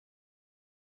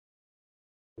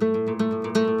Osborn.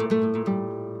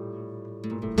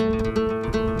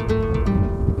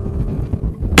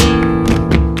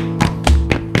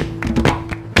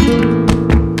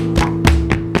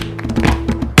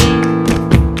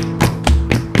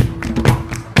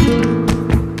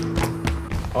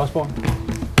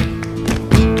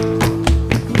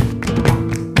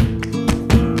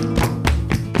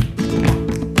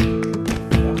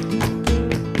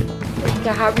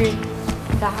 Der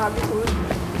har vi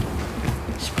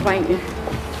udspringet.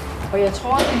 Og jeg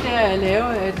tror, at det der er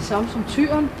lavet af det samme som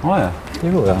tyren. Ja,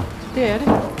 det kunne være. Det er det.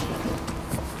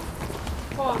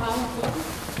 Prøv at have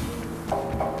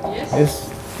Yes.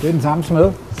 Yes, det er den samme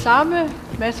smed. samme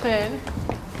materiale.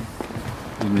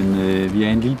 Jamen, vi er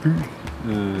i en lille by,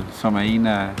 som er en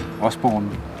af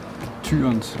Osborn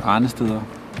tyrens arnesteder.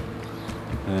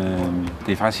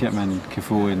 Det er faktisk her, man kan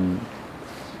få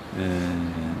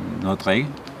noget at drikke,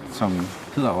 som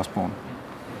hedder Osborn.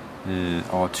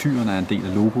 Og tyren er en del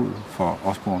af logoet for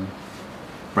Osborn.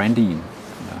 Brandien,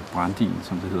 eller Brandien,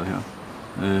 som det hedder her.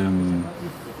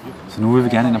 Så nu vil vi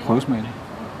gerne ind og prøvesmage det,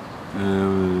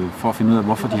 for at finde ud af,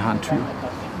 hvorfor de har en tyr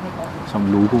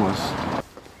som logo også.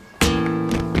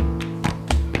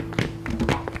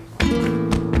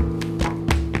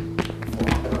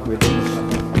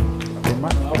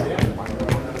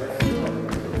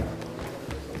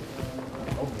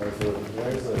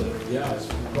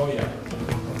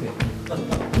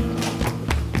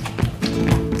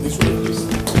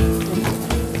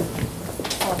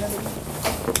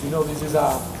 You know, this is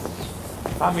a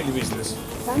family business.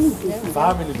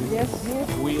 Family business. Yes,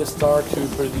 yes. We start to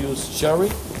produce sherry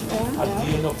at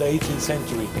the end of the 18th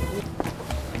century.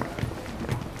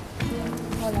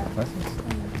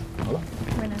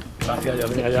 Gracias, ya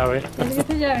tenía llave.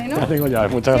 Ya tengo llave,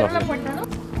 muchas gracias.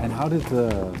 And how did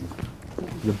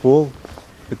the bull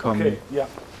become? Okay,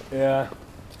 yeah.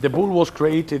 The bull was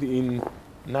created in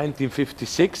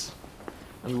 1956,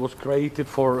 and it was created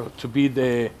to be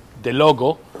the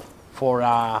logo for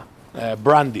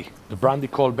brandy. The brandy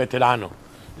called Veterano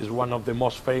is one of the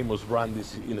most famous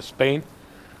brandies in Spain,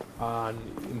 and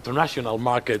international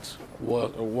markets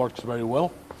works very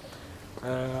well.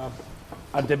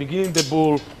 At the beginning, the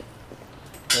bull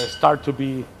start to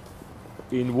be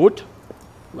in wood,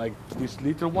 like this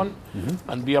little one,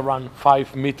 and be around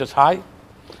 5 meters high.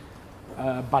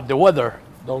 But the weather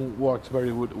don't work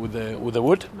very good with the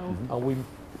wood, and we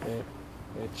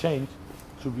change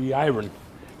to be iron.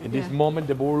 In this moment,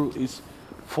 the bull is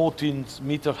 14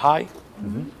 meters high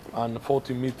and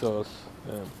 14 meters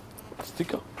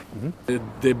thicker.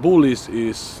 The bull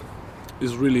is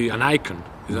really an icon.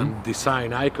 It's a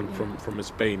design icon from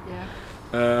Spain.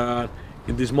 Yeah.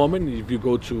 In this moment, if you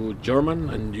go to German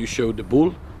and you show the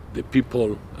bull, the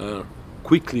people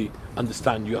quickly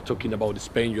understand you are talking about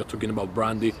Spain, you are talking about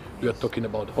brandy, you are talking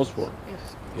about Osborn.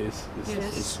 Yes.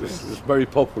 It's very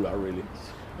popular, really.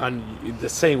 And in the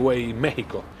same way in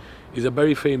Mexico, it's a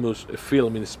very famous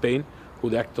film in Spain, who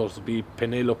the actors be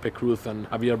Penélope Cruz and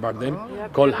Javier Bardem,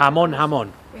 called Jamón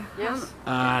Jamón. Yes.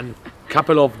 And a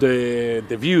couple of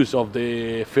the views of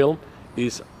the film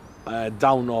is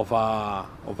down of a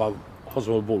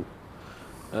Osborn bull.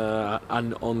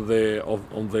 And on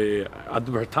the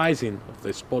advertising of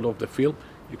the spot of the film,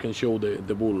 you can show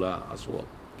the bull as well.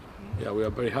 Yeah, we are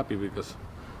very happy because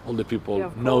all the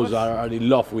people knows are in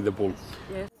love with the bull.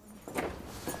 Yes.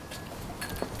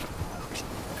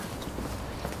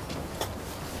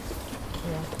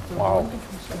 Wow.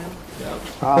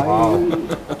 Wow.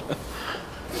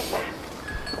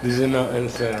 This is an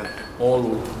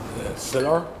old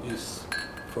cellar. Is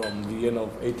from the end of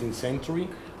 18th century,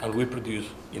 and we produce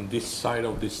in this side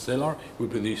of this cellar. We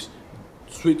produce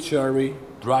sweet sherry,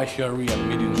 dry sherry, and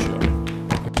medium sherry.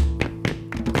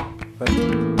 But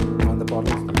on the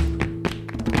bottles?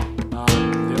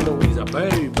 The other one is a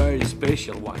very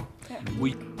special one.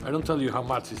 I don't tell you how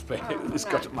much it's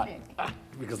got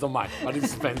because don't mind, but it's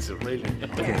expensive, really.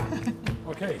 Okay.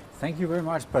 Okay. Thank you very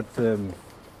much, but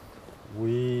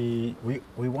we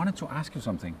wanted to ask you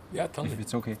something. Yeah, tell me. If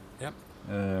it's okay. Yeah.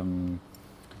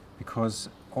 Because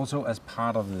also as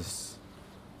part of this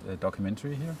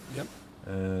documentary here, Yep.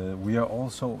 We are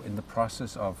also in the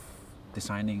process of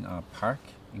designing a park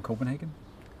in Copenhagen.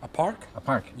 A park? A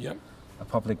park. Yep. A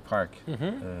public park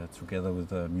together with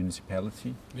the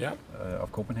municipality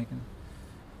of Copenhagen.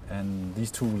 And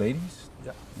these two ladies,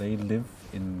 they live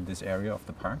in this area of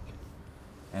the park.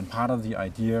 And part of the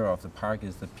idea of the park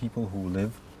is that people who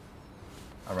live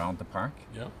around the park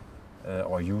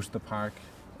or use the park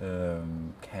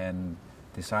can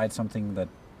decide something that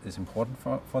is important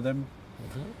for them,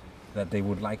 that they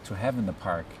would like to have in the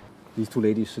park. These two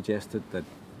ladies suggested that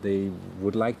they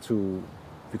would like to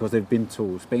because they've been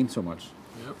to Spain so much,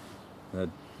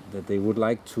 that they would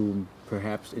like to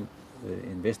perhaps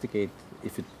investigate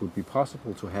if it would be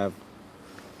possible to have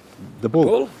the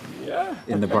bull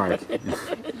in the park.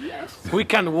 We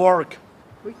can work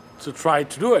to try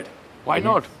to do it. Why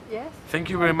not? Yes. Thank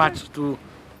you very much to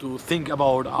think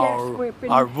about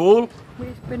our bull.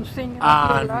 We've been thinking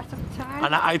about it a lot of time.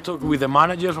 And I talked with the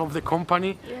managers of the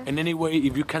company. And anyway,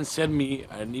 if you can send me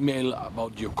an email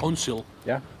about your council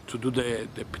to do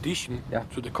the petition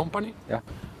to the company,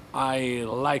 I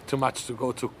like too much to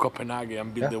go to Copenhagen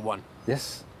and build the one.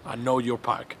 Yes. And know your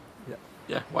park.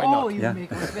 Yeah, why not? Oh, you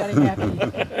make us very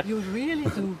happy. You really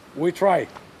do. We try.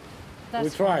 That's we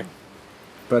try.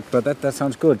 But that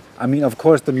sounds good. I mean, of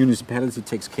course, the municipality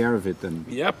takes care of it, and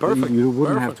perfect. You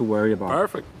wouldn't have to worry about it.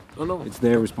 Perfect. No. It's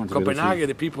their responsibility. Copenhagen,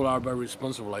 the people are very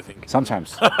responsible, I think.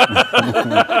 Sometimes.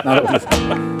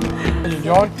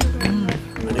 Enjoy.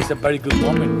 And it's a very good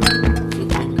moment to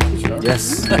drink one.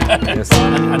 Yes. Yes.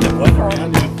 And the water.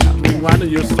 And one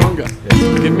you're stronger.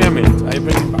 Yes. Give me a minute. I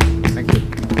bring it back. Thank you.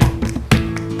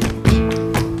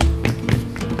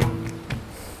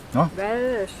 Nå.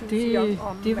 Hvad synes I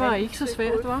om det var ikke så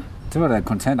svært, var? Det var da en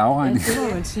kontant afregning. Ja, det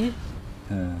må man sige.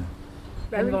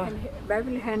 Hvad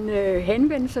vil han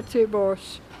henvende sig til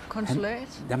vores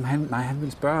konsulat? Jamen han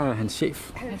ville spørge hans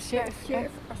chef. Hans chef.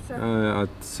 Og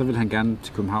så ville han gerne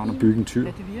til København og bygge en tyr,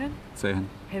 det vil han? sagde han.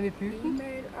 Han vil bygge den?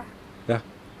 Ja.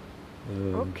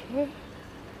 Okay.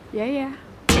 Ja. Yeah.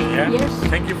 Yes.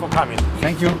 Thank you for coming.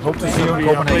 Thank you. Hope to see you in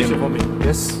Copenhagen. For me.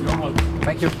 Yes.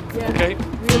 Thank you. Yeah. Okay.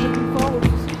 We are looking forward to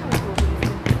see you in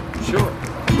Copenhagen. Sure.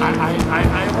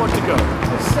 I want to go.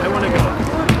 Yes. I want to go.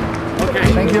 Okay.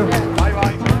 Thank you.